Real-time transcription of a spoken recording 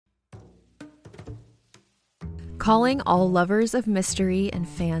Calling all lovers of mystery and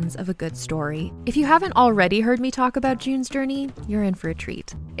fans of a good story. If you haven't already heard me talk about June's Journey, you're in for a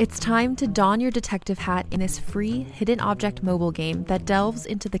treat. It's time to don your detective hat in this free hidden object mobile game that delves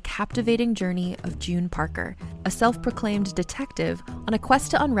into the captivating journey of June Parker, a self-proclaimed detective on a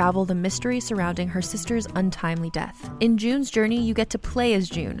quest to unravel the mystery surrounding her sister's untimely death. In June's Journey, you get to play as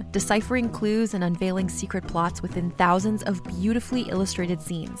June, deciphering clues and unveiling secret plots within thousands of beautifully illustrated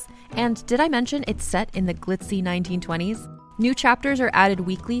scenes. And did I mention it's set in the glitzy 1920s? New chapters are added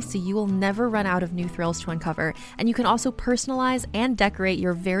weekly, so you will never run out of new thrills to uncover, and you can also personalize and decorate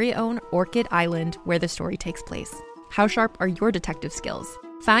your very own Orchid Island where the story takes place. How sharp are your detective skills?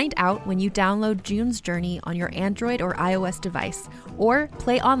 Find out when you download June's Journey on your Android or iOS device, or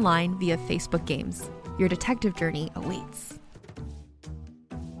play online via Facebook Games. Your detective journey awaits.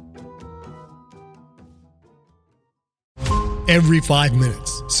 Every 5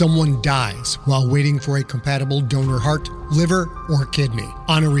 minutes, someone dies while waiting for a compatible donor heart, liver, or kidney.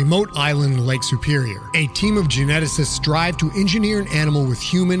 On a remote island in Lake Superior, a team of geneticists strive to engineer an animal with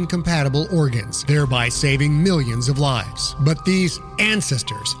human-compatible organs, thereby saving millions of lives. But these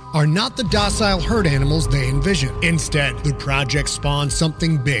ancestors are not the docile herd animals they envision. Instead, the project spawns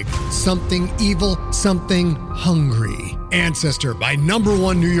something big, something evil, something hungry. Ancestor by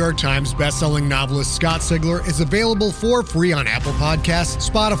 #1 New York Times bestselling novelist Scott Sigler is available for free on Apple Podcasts,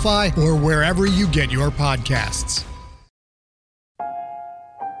 Spotify, or wherever you get your podcasts.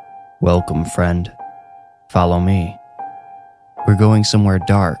 Welcome, friend. Follow me. We're going somewhere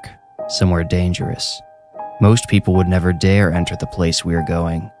dark, somewhere dangerous. Most people would never dare enter the place we're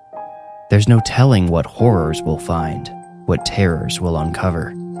going. There's no telling what horrors we'll find, what terrors we'll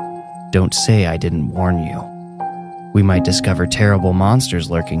uncover. Don't say I didn't warn you. We might discover terrible monsters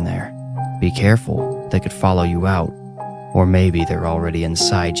lurking there. Be careful, they could follow you out. Or maybe they're already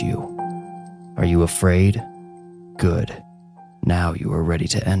inside you. Are you afraid? Good. Now you are ready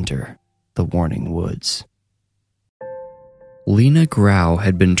to enter the Warning Woods. Lena Grau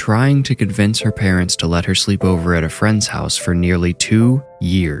had been trying to convince her parents to let her sleep over at a friend's house for nearly 2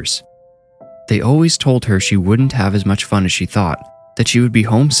 years. They always told her she wouldn't have as much fun as she thought, that she would be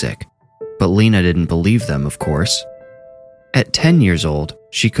homesick. But Lena didn't believe them, of course. At 10 years old,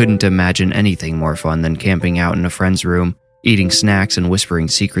 she couldn't imagine anything more fun than camping out in a friend's room, eating snacks and whispering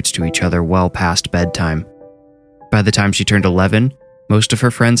secrets to each other well past bedtime. By the time she turned 11, most of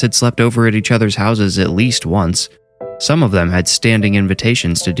her friends had slept over at each other's houses at least once. Some of them had standing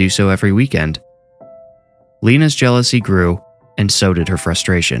invitations to do so every weekend. Lena's jealousy grew, and so did her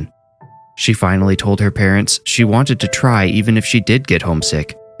frustration. She finally told her parents she wanted to try even if she did get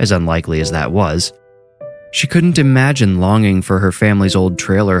homesick, as unlikely as that was. She couldn't imagine longing for her family's old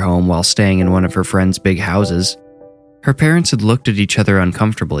trailer home while staying in one of her friends' big houses. Her parents had looked at each other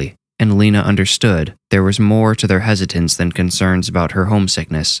uncomfortably, and Lena understood there was more to their hesitance than concerns about her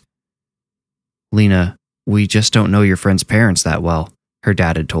homesickness. "Lena, we just don't know your friend's parents that well," her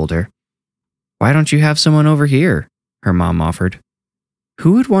dad had told her. "Why don't you have someone over here?" her mom offered.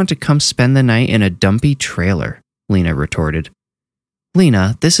 "Who would want to come spend the night in a dumpy trailer?" Lena retorted.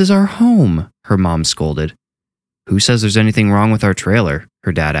 "Lena, this is our home," her mom scolded. "Who says there's anything wrong with our trailer?"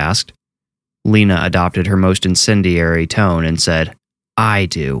 her dad asked. Lena adopted her most incendiary tone and said, "I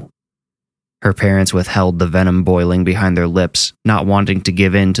do." Her parents withheld the venom boiling behind their lips, not wanting to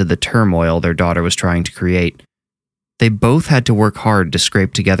give in to the turmoil their daughter was trying to create. They both had to work hard to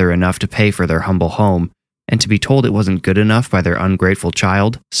scrape together enough to pay for their humble home, and to be told it wasn't good enough by their ungrateful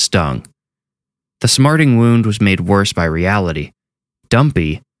child stung. The smarting wound was made worse by reality.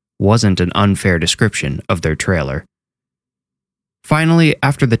 Dumpy wasn't an unfair description of their trailer. Finally,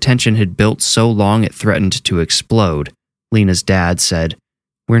 after the tension had built so long it threatened to explode, Lena's dad said,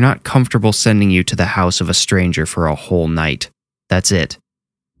 "We're not comfortable sending you to the house of a stranger for a whole night. That's it."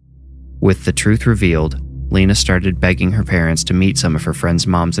 With the truth revealed, Lena started begging her parents to meet some of her friends'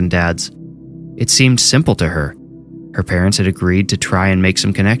 moms and dads. It seemed simple to her. Her parents had agreed to try and make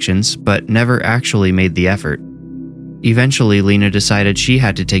some connections, but never actually made the effort. Eventually, Lena decided she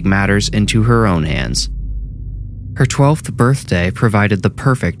had to take matters into her own hands. Her 12th birthday provided the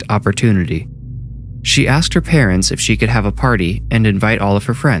perfect opportunity. She asked her parents if she could have a party and invite all of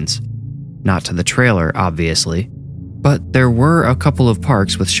her friends. Not to the trailer, obviously, but there were a couple of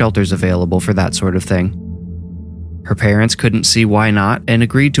parks with shelters available for that sort of thing. Her parents couldn't see why not and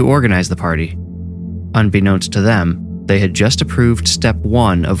agreed to organize the party. Unbeknownst to them, they had just approved step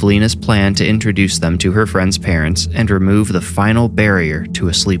 1 of Lena's plan to introduce them to her friends' parents and remove the final barrier to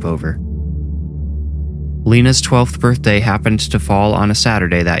a sleepover. Lena's 12th birthday happened to fall on a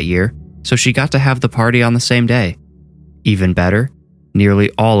Saturday that year, so she got to have the party on the same day. Even better, nearly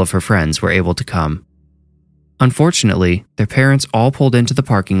all of her friends were able to come. Unfortunately, their parents all pulled into the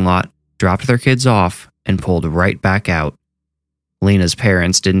parking lot, dropped their kids off, and pulled right back out. Lena's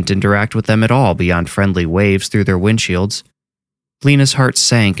parents didn't interact with them at all beyond friendly waves through their windshields. Lena's heart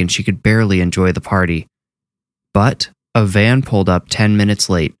sank and she could barely enjoy the party. But a van pulled up 10 minutes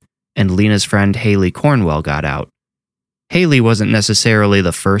late, and Lena's friend Haley Cornwell got out. Haley wasn't necessarily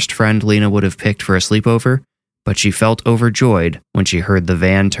the first friend Lena would have picked for a sleepover, but she felt overjoyed when she heard the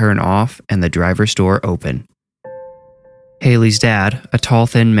van turn off and the driver's door open. Haley's dad, a tall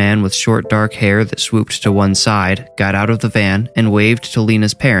thin man with short dark hair that swooped to one side, got out of the van and waved to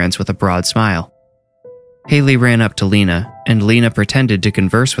Lena's parents with a broad smile. Haley ran up to Lena, and Lena pretended to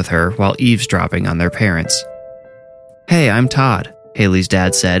converse with her while eavesdropping on their parents. "Hey, I'm Todd," Haley's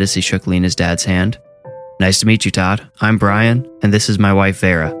dad said as he shook Lena's dad's hand. "Nice to meet you, Todd. I'm Brian, and this is my wife,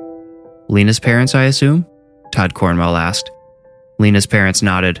 Vera." "Lena's parents, I assume?" Todd Cornwell asked. Lena's parents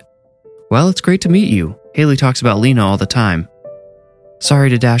nodded. "Well, it's great to meet you. Haley talks about Lena all the time." "Sorry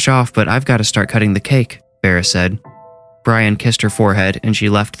to dash off, but I've got to start cutting the cake," Vera said. Brian kissed her forehead, and she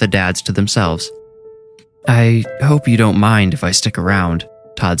left the dads to themselves. "I hope you don't mind if I stick around,"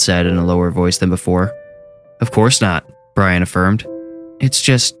 Todd said in a lower voice than before. "Of course not," Brian affirmed. "It's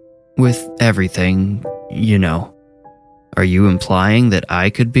just, with everything, you know." "Are you implying that I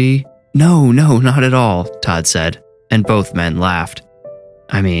could be?" No, not at all," Todd said, and both men laughed.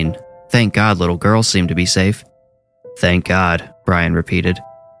 "I mean, thank God little girls seem to be safe." "Thank God," Brian repeated.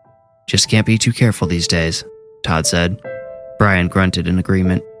 "Just can't be too careful these days," Todd said. Brian grunted in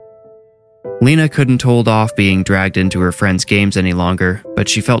agreement. Lena couldn't hold off being dragged into her friends' games any longer, but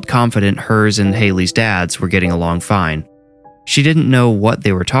she felt confident hers and Haley's dads were getting along fine. She didn't know what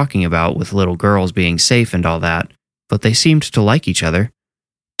they were talking about with little girls being safe and all that, but they seemed to like each other.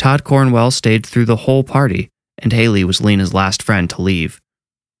 Todd Cornwell stayed through the whole party, and Haley was Lena's last friend to leave.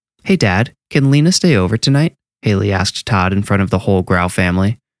 "Hey, Dad, can Lena stay over tonight?" Haley asked Todd in front of the whole Grau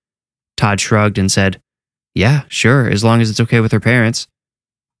family. Todd shrugged and said, "Yeah, sure, as long as it's okay with her parents."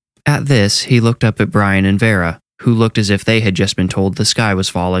 At this, he looked up at Brian and Vera, who looked as if they had just been told the sky was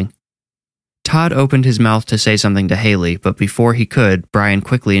falling. Todd opened his mouth to say something to Haley, but before he could, Brian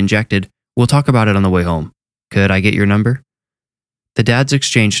quickly injected, "We'll talk about it on the way home. Could I get your number?" The dads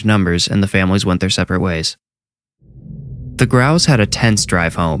exchanged numbers, and the families went their separate ways. The Graus had a tense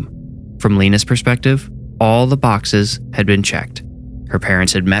drive home. From Lena's perspective, all the boxes had been checked. Her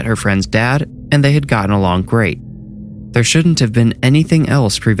parents had met her friend's dad, and they had gotten along great. There shouldn't have been anything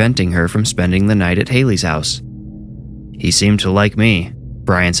else preventing her from spending the night at Haley's house. "He seemed to like me,"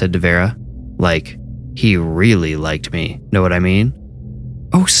 Brian said to Vera. "Like, he really liked me. Know what I mean?"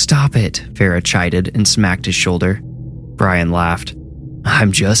 "Oh, stop it," Vera chided and smacked his shoulder. Brian laughed.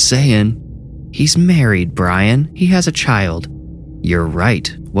 "I'm just saying." "He's married, Brian. He has a child." "You're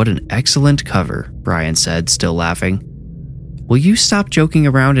right. What an excellent cover," Brian said, still laughing. "Will you stop joking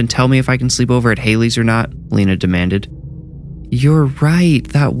around and tell me if I can sleep over at Haley's or not?" Lena demanded. "You're right.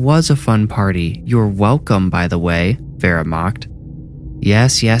 That was a fun party. You're welcome, by the way," Vera mocked.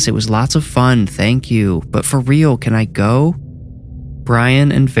 Yes, it was lots of fun, thank you. But for real, can I go?"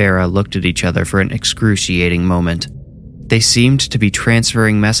 Brian and Vera looked at each other for an excruciating moment. They seemed to be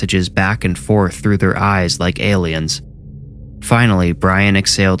transferring messages back and forth through their eyes like aliens. Finally, Brian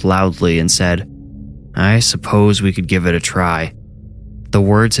exhaled loudly and said, "I suppose we could give it a try." The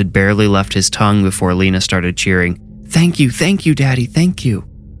words had barely left his tongue before Lena started cheering, Thank you, Daddy, thank you."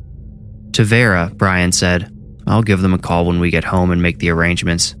 To Vera, Brian said, "I'll give them a call when we get home and make the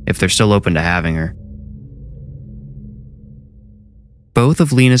arrangements, if they're still open to having her." Both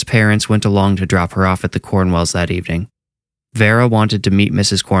of Lena's parents went along to drop her off at the Cornwells that evening. Vera wanted to meet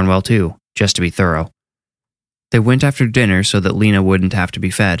Mrs. Cornwell too, just to be thorough. They went after dinner so that Lena wouldn't have to be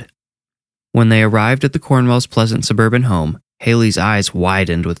fed. When they arrived at the Cornwells' pleasant suburban home, Haley's eyes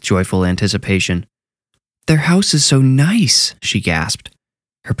widened with joyful anticipation. "Their house is so nice," she gasped.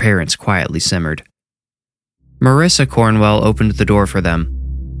 Her parents quietly simmered. Marissa Cornwell opened the door for them.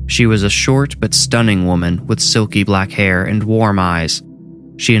 She was a short but stunning woman with silky black hair and warm eyes.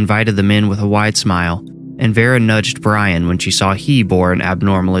 She invited them in with a wide smile, and Vera nudged Brian when she saw he bore an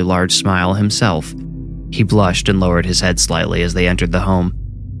abnormally large smile himself. He blushed and lowered his head slightly as they entered the home.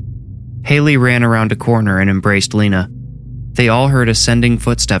 Haley ran around a corner and embraced Lena. They all heard ascending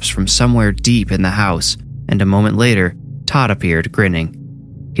footsteps from somewhere deep in the house, and a moment later, Todd appeared, grinning.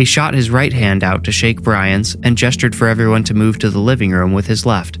 He shot his right hand out to shake Brian's and gestured for everyone to move to the living room with his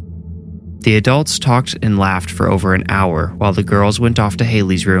left. The adults talked and laughed for over an hour while the girls went off to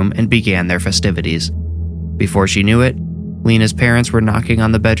Haley's room and began their festivities. Before she knew it, Lena's parents were knocking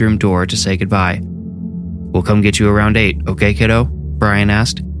on the bedroom door to say goodbye. "We'll come get you around 8, okay, kiddo?" Brian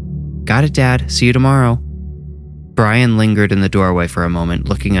asked. "Got it, Dad. See you tomorrow." Brian lingered in the doorway for a moment,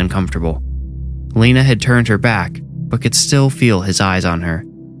 looking uncomfortable. Lena had turned her back, but could still feel his eyes on her.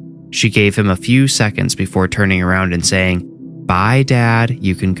 She gave him a few seconds before turning around and saying, "Bye, Dad,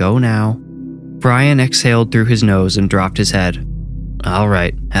 you can go now." Brian exhaled through his nose and dropped his head. "All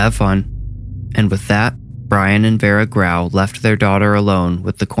right, have fun." And with that, Brian and Vera Grau left their daughter alone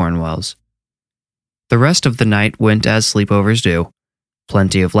with the Cornwells. The rest of the night went as sleepovers do.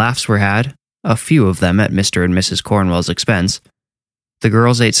 Plenty of laughs were had, a few of them at Mr. and Mrs. Cornwell's expense. The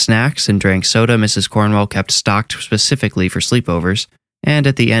girls ate snacks and drank soda Mrs. Cornwell kept stocked specifically for sleepovers, and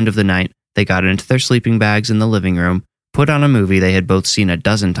at the end of the night, they got into their sleeping bags in the living room, put on a movie they had both seen a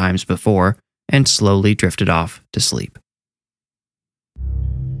dozen times before, and slowly drifted off to sleep.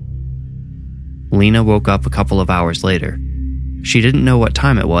 Lena woke up a couple of hours later. She didn't know what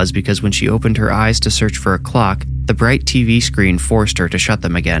time it was because when she opened her eyes to search for a clock, the bright TV screen forced her to shut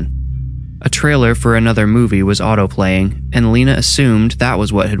them again. A trailer for another movie was auto-playing, and Lena assumed that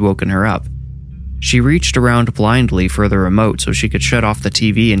was what had woken her up. She reached around blindly for the remote so she could shut off the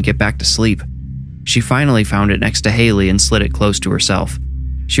TV and get back to sleep. She finally found it next to Haley and slid it close to herself.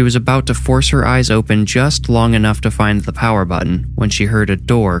 She was about to force her eyes open just long enough to find the power button when she heard a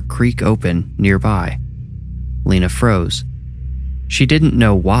door creak open nearby. Lena froze. She didn't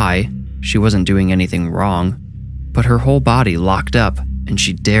know why. She wasn't doing anything wrong, but her whole body locked up and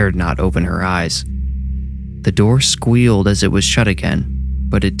she dared not open her eyes. The door squealed as it was shut again,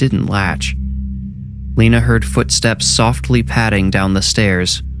 but it didn't latch. Lena heard footsteps softly padding down the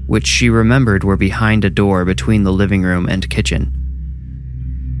stairs, which she remembered were behind a door between the living room and kitchen.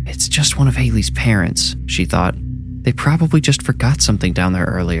 It's just one of Haley's parents, she thought. They probably just forgot something down there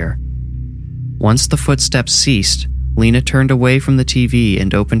earlier. Once the footsteps ceased, Lena turned away from the TV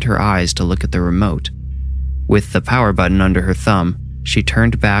and opened her eyes to look at the remote. With the power button under her thumb, she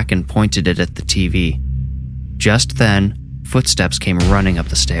turned back and pointed it at the TV. Just then, footsteps came running up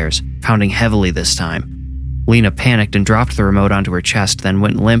the stairs, pounding heavily this time. Lena panicked and dropped the remote onto her chest, then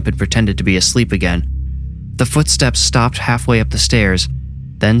went limp and pretended to be asleep again. The footsteps stopped halfway up the stairs,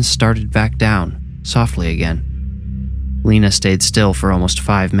 then started back down, softly again. Lena stayed still for almost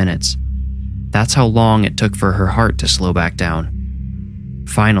 5 minutes. That's how long it took for her heart to slow back down.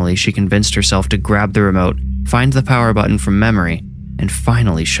 Finally, she convinced herself to grab the remote, find the power button from memory, and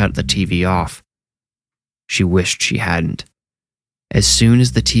finally shut the TV off. She wished she hadn't. As soon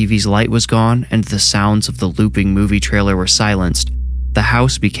as the TV's light was gone and the sounds of the looping movie trailer were silenced, the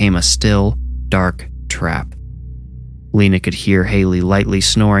house became a still, dark trap. Lena could hear Haley lightly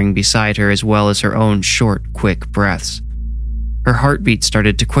snoring beside her as well as her own short, quick breaths. Her heartbeat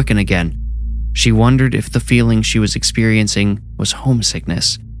started to quicken again. She wondered if the feeling she was experiencing was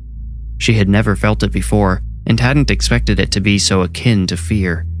homesickness. She had never felt it before and hadn't expected it to be so akin to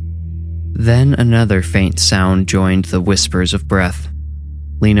fear. Then another faint sound joined the whispers of breath.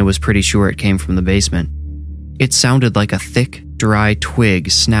 Lena was pretty sure it came from the basement. It sounded like a thick, dry twig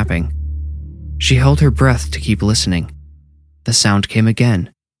snapping. She held her breath to keep listening. The sound came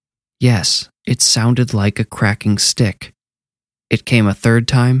again. Yes, it sounded like a cracking stick. It came a third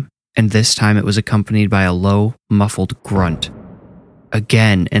time, and this time it was accompanied by a low, muffled grunt.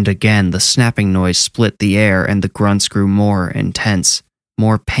 Again and again, the snapping noise split the air and the grunts grew more intense,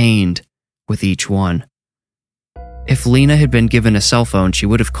 more pained with each one. If Lena had been given a cell phone, she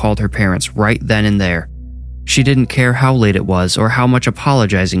would have called her parents right then and there. She didn't care how late it was or how much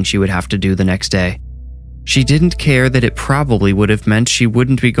apologizing she would have to do the next day. She didn't care that it probably would have meant she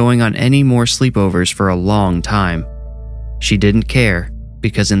wouldn't be going on any more sleepovers for a long time. She didn't care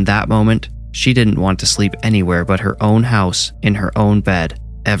because in that moment, she didn't want to sleep anywhere but her own house in her own bed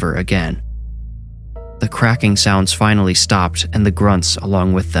ever again. The cracking sounds finally stopped and the grunts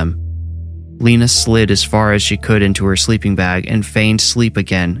along with them. Lena slid as far as she could into her sleeping bag and feigned sleep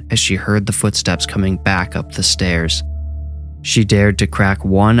again as she heard the footsteps coming back up the stairs. She dared to crack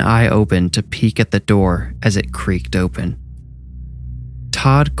one eye open to peek at the door as it creaked open.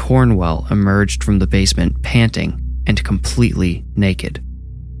 Todd Cornwell emerged from the basement panting and completely naked.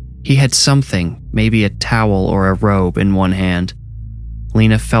 He had something, maybe a towel or a robe, in one hand.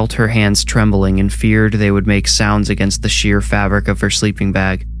 Lena felt her hands trembling and feared they would make sounds against the sheer fabric of her sleeping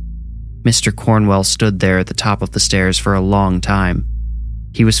bag. Mr. Cornwell stood there at the top of the stairs for a long time.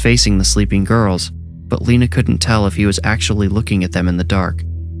 He was facing the sleeping girls, but Lena couldn't tell if he was actually looking at them in the dark.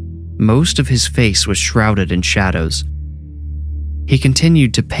 Most of his face was shrouded in shadows. He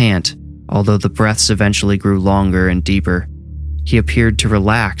continued to pant, although the breaths eventually grew longer and deeper. He appeared to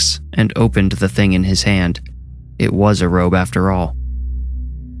relax and opened the thing in his hand. It was a robe after all.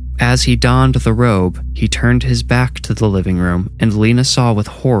 As he donned the robe, he turned his back to the living room, and Lena saw with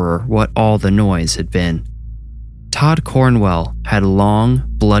horror what all the noise had been. Todd Cornwell had long,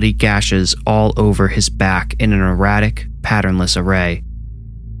 bloody gashes all over his back in an erratic, patternless array.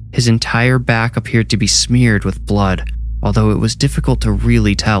 His entire back appeared to be smeared with blood, although it was difficult to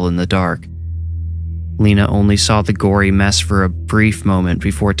really tell in the dark. Lena only saw the gory mess for a brief moment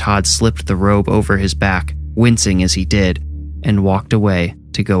before Todd slipped the robe over his back, wincing as he did, and walked away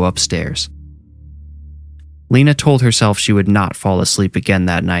to go upstairs. Lena told herself she would not fall asleep again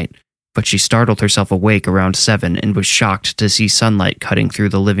that night, but she startled herself awake around 7 and was shocked to see sunlight cutting through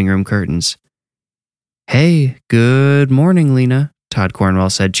the living room curtains. "Hey, good morning, Lena," Todd Cornwell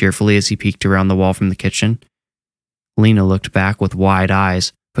said cheerfully as he peeked around the wall from the kitchen. Lena looked back with wide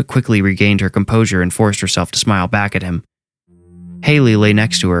eyes, but quickly regained her composure and forced herself to smile back at him. Haley lay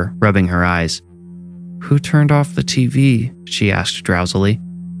next to her, rubbing her eyes. "Who turned off the TV?" she asked drowsily.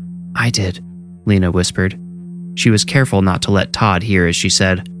 "I did," Lena whispered. She was careful not to let Todd hear as she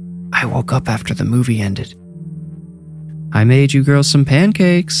said, "I woke up after the movie ended." "I made you girls some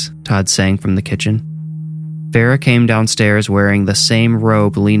pancakes," Todd sang from the kitchen. Vera came downstairs wearing the same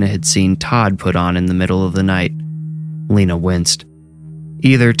robe Lena had seen Todd put on in the middle of the night. Lena winced.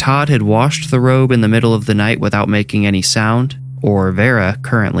 Either Todd had washed the robe in the middle of the night without making any sound, or Vera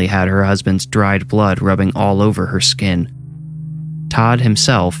currently had her husband's dried blood rubbing all over her skin. Todd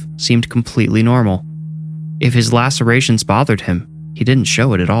himself seemed completely normal. If his lacerations bothered him, he didn't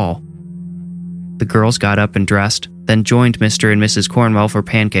show it at all. The girls got up and dressed, then joined Mr. and Mrs. Cornwell for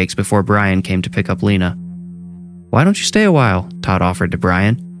pancakes before Brian came to pick up Lena. "Why don't you stay a while?" Todd offered to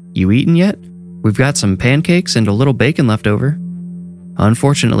Brian. "You eaten yet? We've got some pancakes and a little bacon left over."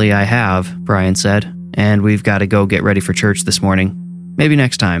 "Unfortunately, I have," Brian said, "and we've got to go get ready for church this morning. Maybe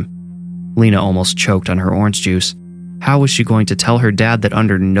next time." Lena almost choked on her orange juice. How was she going to tell her dad that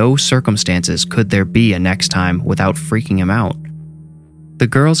under no circumstances could there be a next time without freaking him out? The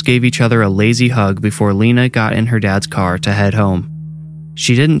girls gave each other a lazy hug before Lena got in her dad's car to head home.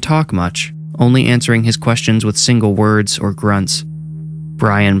 She didn't talk much, only answering his questions with single words or grunts.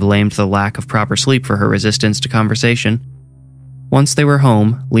 Brian blamed the lack of proper sleep for her resistance to conversation. Once they were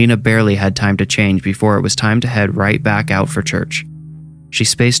home, Lena barely had time to change before it was time to head right back out for church. She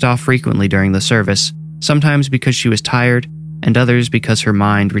spaced off frequently during the service, sometimes because she was tired, and others because her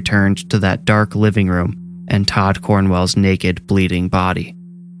mind returned to that dark living room and Todd Cornwell's naked, bleeding body.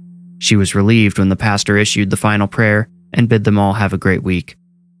 She was relieved when the pastor issued the final prayer and bid them all have a great week.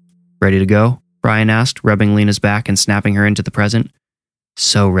 "Ready to go?" Brian asked, rubbing Lena's back and snapping her into the present.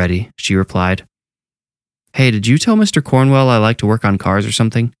 "So ready," she replied. "Hey, did you tell Mr. Cornwell I like to work on cars or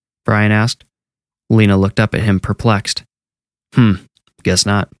something?" Brian asked. Lena looked up at him perplexed. Guess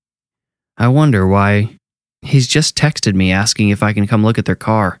not. I wonder why. He's just texted me asking if I can come look at their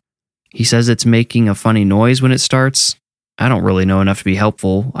car. He says it's making a funny noise when it starts. I don't really know enough to be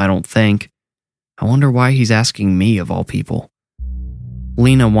helpful, I don't think. I wonder why he's asking me of all people.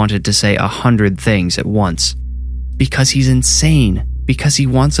 Lena wanted to say 100 things at once. Because he's insane. Because he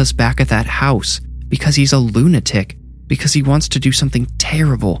wants us back at that house. Because he's a lunatic. Because he wants to do something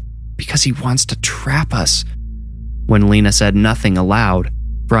terrible. Because he wants to trap us. When Lena said nothing aloud,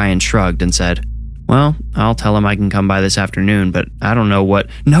 Brian shrugged and said, "Well, I'll tell him I can come by this afternoon, but I don't know what—"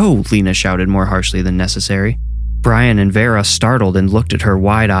 "No!" Lena shouted more harshly than necessary. Brian and Vera startled and looked at her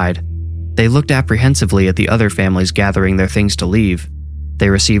wide-eyed. They looked apprehensively at the other families gathering their things to leave. They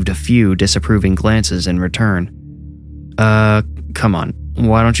received a few disapproving glances in return. Come on.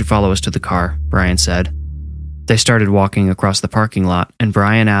 Why don't you follow us to the car?" Brian said. They started walking across the parking lot, and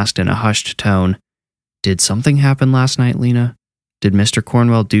Brian asked in a hushed tone, "Did something happen last night, Lena? Did Mr.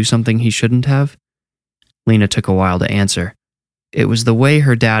 Cornwell do something he shouldn't have?" Lena took a while to answer. It was the way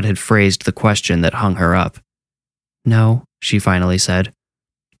her dad had phrased the question that hung her up. "No," she finally said.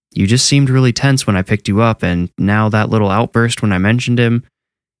 "You just seemed really tense when I picked you up, and now that little outburst when I mentioned him.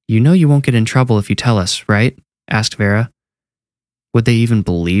 You know you won't get in trouble if you tell us, right?" asked Vera. Would they even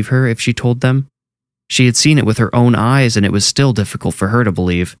believe her if she told them? She had seen it with her own eyes, and it was still difficult for her to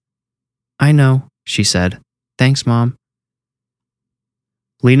believe. "I know," she said. "Thanks, Mom."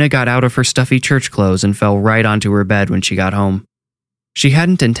 Lena got out of her stuffy church clothes and fell right onto her bed when she got home. She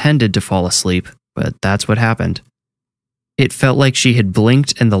hadn't intended to fall asleep, but that's what happened. It felt like she had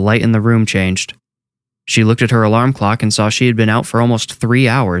blinked and the light in the room changed. She looked at her alarm clock and saw she had been out for almost 3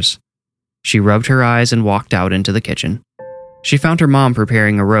 hours. She rubbed her eyes and walked out into the kitchen. She found her mom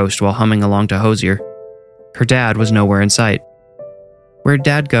preparing a roast while humming along to Hosier. Her dad was nowhere in sight. "Where'd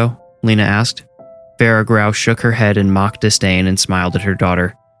Dad go?" Lena asked. Vera Grau shook her head in mock disdain and smiled at her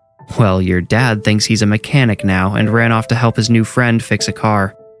daughter. "Well, your dad thinks he's a mechanic now and ran off to help his new friend fix a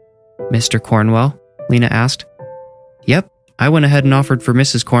car." "Mr. Cornwell?" Lena asked. "Yep, I went ahead and offered for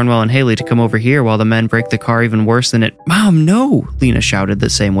Mrs. Cornwell and Haley to come over here while the men break the car even worse than it." "Mom, no!" Lena shouted the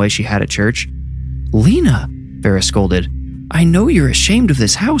same way she had at church. "Lena," Vera scolded, "I know you're ashamed of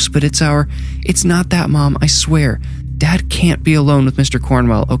this house, but it's not that, Mom, I swear. Dad can't be alone with Mr.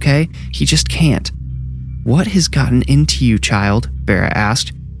 Cornwell, okay? He just can't." "What has gotten into you, child?" Vera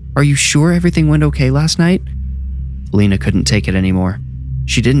asked. "Are you sure everything went okay last night?" Lena couldn't take it anymore.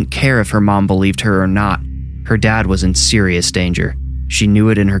 She didn't care if her mom believed her or not. Her dad was in serious danger. She knew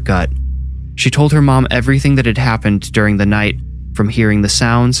it in her gut. She told her mom everything that had happened during the night, from hearing the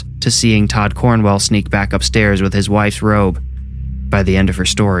sounds to seeing Todd Cornwell sneak back upstairs with his wife's robe. By the end of her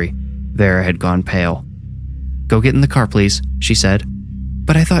story, Vera had gone pale. "Go get in the car, please," she said.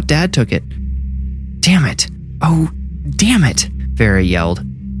 "But I thought Dad took it." "Damn it! Oh, damn it!" Vera yelled.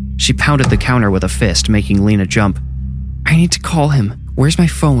 She pounded the counter with a fist, making Lena jump. "I need to call him. Where's my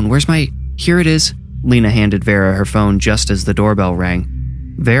phone? Here it is." Lena handed Vera her phone just as the doorbell rang.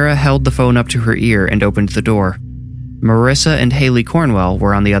 Vera held the phone up to her ear and opened the door. Marissa and Haley Cornwell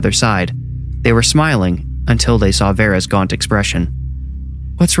were on the other side. They were smiling until they saw Vera's gaunt expression.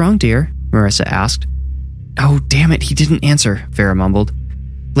 "What's wrong, dear?" Marissa asked. "Oh, damn it, he didn't answer," Vera mumbled.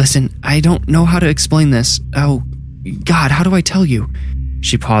 "Listen, I don't know how to explain this. Oh, God, how do I tell you?"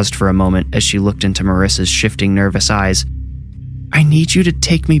 She paused for a moment as she looked into Marissa's shifting, nervous eyes. "I need you to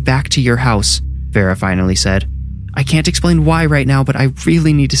take me back to your house," Vera finally said. "I can't explain why right now, but I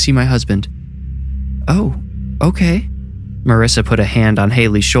really need to see my husband." "Oh, okay." Marissa put a hand on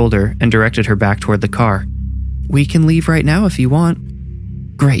Haley's shoulder and directed her back toward the car. "We can leave right now if you want."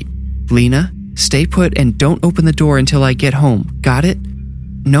 "Great. Lena, stay put and don't open the door until I get home. Got it?"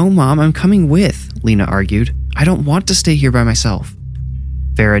 "No, Mom, I'm coming with," Lena argued. "I don't want to stay here by myself."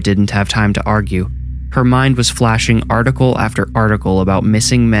 Vera didn't have time to argue. Her mind was flashing article after article about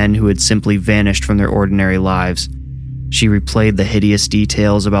missing men who had simply vanished from their ordinary lives. She replayed the hideous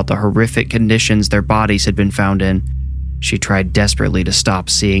details about the horrific conditions their bodies had been found in. She tried desperately to stop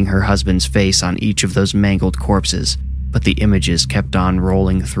seeing her husband's face on each of those mangled corpses, but the images kept on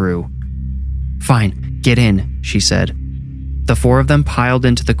rolling through. "Fine, get in," she said. The four of them piled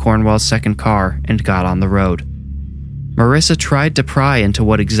into the Cornwell's second car and got on the road. Marissa tried to pry into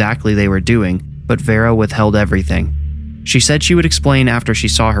what exactly they were doing, but Vera withheld everything. She said she would explain after she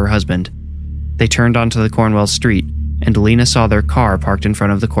saw her husband. They turned onto the Cornwell street, and Lena saw their car parked in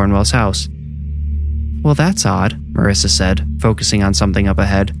front of the Cornwell's house. "Well, that's odd," Marissa said, focusing on something up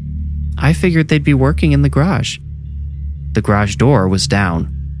ahead. "I figured they'd be working in the garage." The garage door was down.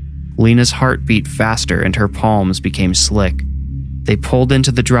 Lena's heart beat faster and her palms became slick. They pulled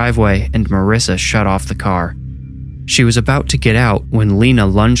into the driveway and Marissa shut off the car. She was about to get out when Lena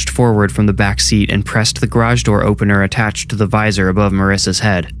lunged forward from the back seat and pressed the garage door opener attached to the visor above Marissa's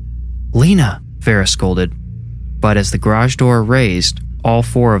head. "Lena!" Vera scolded. But as the garage door raised, all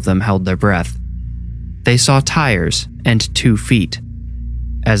four of them held their breath. They saw tires and 2 feet.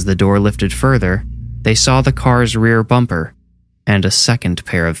 As the door lifted further, they saw the car's rear bumper and a second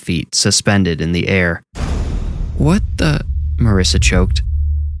pair of feet suspended in the air. "What the?" Marissa choked.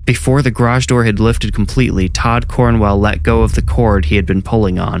 Before the garage door had lifted completely, Todd Cornwell let go of the cord he had been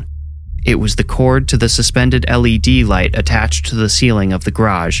pulling on. It was the cord to the suspended LED light attached to the ceiling of the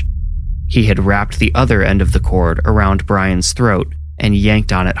garage. He had wrapped the other end of the cord around Brian's throat and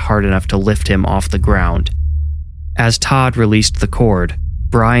yanked on it hard enough to lift him off the ground. As Todd released the cord,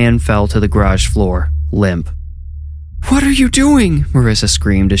 Brian fell to the garage floor, limp. "What are you doing?" Marissa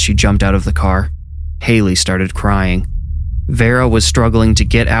screamed as she jumped out of the car. Haley started crying. Vera was struggling to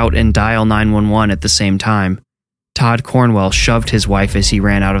get out and dial 911 at the same time. Todd Cornwell shoved his wife as he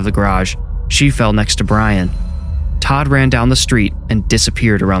ran out of the garage. She fell next to Brian. Todd ran down the street and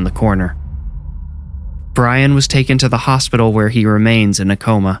disappeared around the corner. Brian was taken to the hospital where he remains in a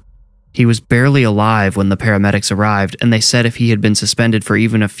coma. He was barely alive when the paramedics arrived, and they said if he had been suspended for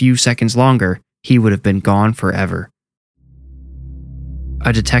even a few seconds longer, he would have been gone forever.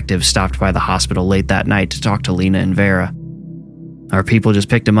 A detective stopped by the hospital late that night to talk to Lena and Vera. "Our people just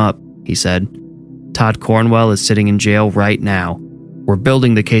picked him up," he said. "Todd Cornwell is sitting in jail right now. We're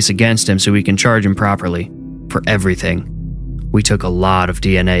building the case against him so we can charge him properly. For everything. We took a lot of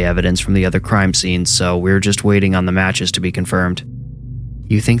DNA evidence from the other crime scenes, so we're just waiting on the matches to be confirmed."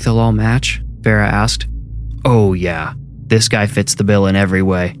 "You think they'll all match?" Vera asked. "Oh yeah. This guy fits the bill in every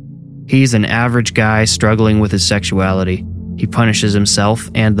way. He's an average guy struggling with his sexuality. He punishes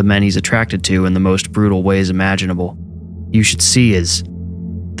himself and the men he's attracted to in the most brutal ways imaginable. You should see his..."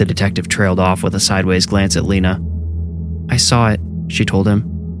 The detective trailed off with a sideways glance at Lena. "I saw it," she told him.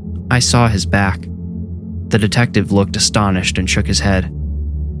 "I saw his back." The detective looked astonished and shook his head.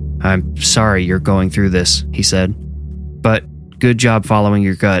 "I'm sorry you're going through this," he said. "But good job following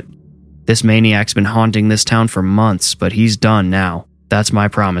your gut. This maniac's been haunting this town for months, but he's done now. That's my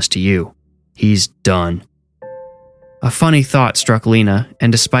promise to you. He's done." A funny thought struck Lena,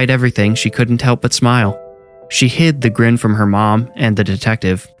 and despite everything, she couldn't help but smile. She hid the grin from her mom and the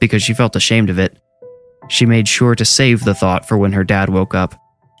detective because she felt ashamed of it. She made sure to save the thought for when her dad woke up.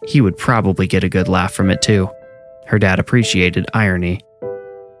 He would probably get a good laugh from it too. Her dad appreciated irony.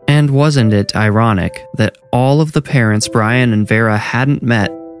 And wasn't it ironic that all of the parents Brian and Vera hadn't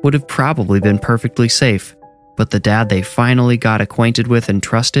met would have probably been perfectly safe, but the dad they finally got acquainted with and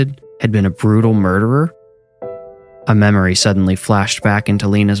trusted had been a brutal murderer? A memory suddenly flashed back into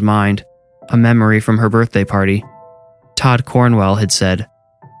Lena's mind, a memory from her birthday party. Todd Cornwell had said,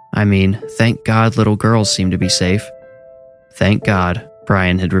 "Thank God little girls seem to be safe." "Thank God,"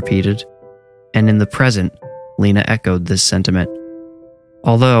 Brian had repeated. And in the present, Lena echoed this sentiment.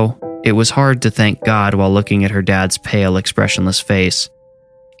 Although, it was hard to thank God while looking at her dad's pale, expressionless face.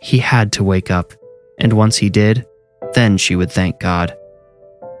 He had to wake up, and once he did, then she would thank God.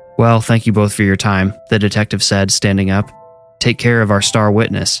 "Well, thank you both for your time," the detective said, standing up. "Take care of our star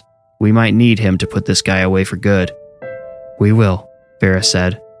witness. We might need him to put this guy away for good." "We will," Vera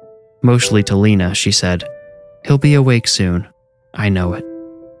said. Mostly to Lena, she said, "He'll be awake soon. I know it."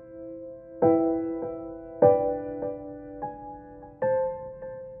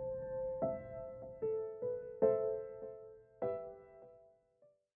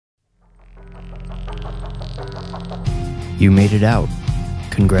 You made it out.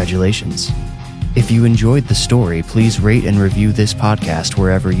 Congratulations. If you enjoyed the story, please rate and review this podcast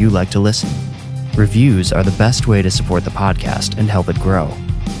wherever you like to listen. Reviews are the best way to support the podcast and help it grow.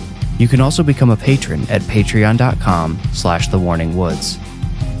 You can also become a patron at patreon.com/thewarningwoods.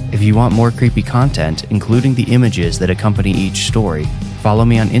 If you want more creepy content, including the images that accompany each story, follow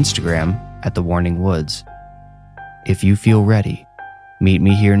me on Instagram at @thewarningwoods. If you feel ready, meet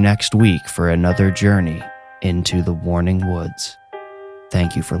me here next week for another journey into the Warning Woods.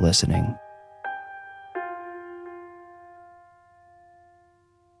 Thank you for listening.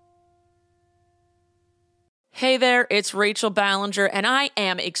 Hey there, it's Rachel Ballinger, and I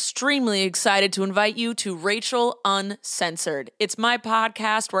am extremely excited to invite you to Rachel Uncensored. It's my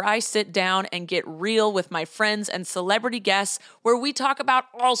podcast where I sit down and get real with my friends and celebrity guests, where we talk about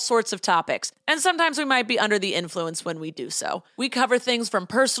all sorts of topics. And sometimes we might be under the influence when we do so. We cover things from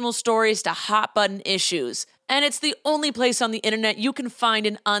personal stories to hot button issues. And it's the only place on the internet you can find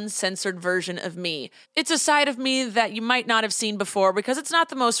an uncensored version of me. It's a side of me that you might not have seen before because it's not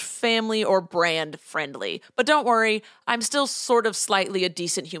the most family or brand friendly. But don't worry, I'm still sort of slightly a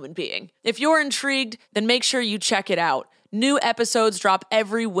decent human being. If you're intrigued, then make sure you check it out. New episodes drop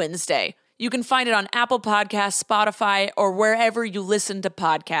every Wednesday. You can find it on Apple Podcasts, Spotify, or wherever you listen to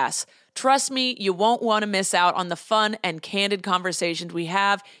podcasts. Trust me, you won't want to miss out on the fun and candid conversations we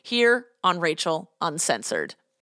have here on Rachel Uncensored.